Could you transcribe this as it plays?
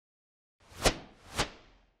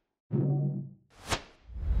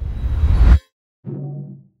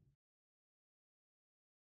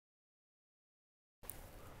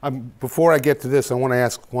Before I get to this, I want to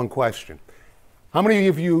ask one question. How many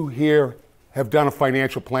of you here have done a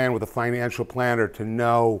financial plan with a financial planner to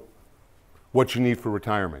know what you need for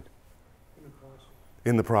retirement? In the process.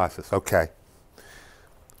 In the process, okay.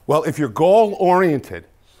 Well, if you're goal-oriented,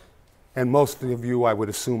 and most of you, I would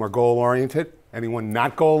assume, are goal-oriented, anyone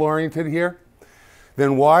not goal-oriented here?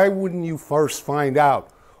 Then why wouldn't you first find out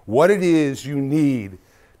what it is you need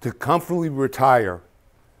to comfortably retire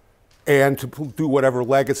and to do whatever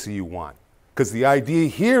legacy you want? Because the idea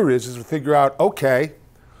here is to figure out, okay,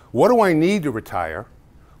 what do I need to retire?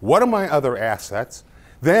 What are my other assets?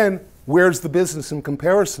 Then where's the business in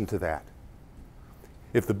comparison to that?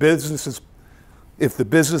 If the business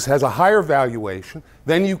has a higher valuation,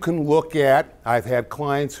 then you can look at, I've had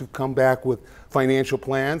clients who've come back with financial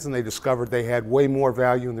plans and they discovered they had way more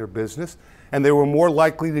value in their business and they were more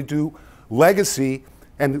likely to do legacy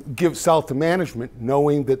and sell to management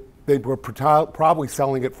knowing that they were probably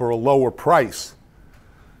selling it for a lower price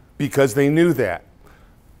because they knew that.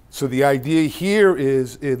 So the idea here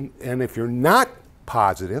is, and if you're not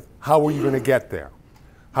positive, how are you going to get there?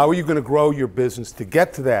 How are you going to grow your business to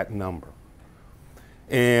get to that number?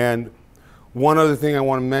 And one other thing I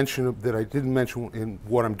want to mention that I didn't mention in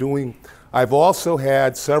what I'm doing, I've also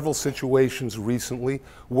had several situations recently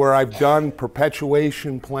where I've done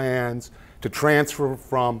perpetuation plans to transfer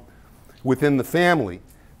from within the family,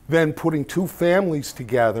 then putting two families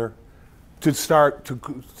together to start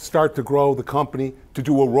to grow the company, to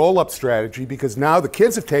do a roll-up strategy, because now the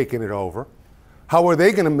kids have taken it over. How are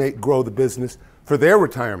they going to grow the business for their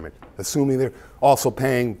retirement, assuming they're also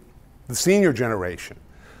paying the senior generation?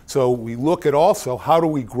 So we look at also how do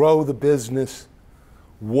we grow the business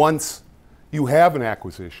once you have an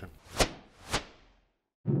acquisition.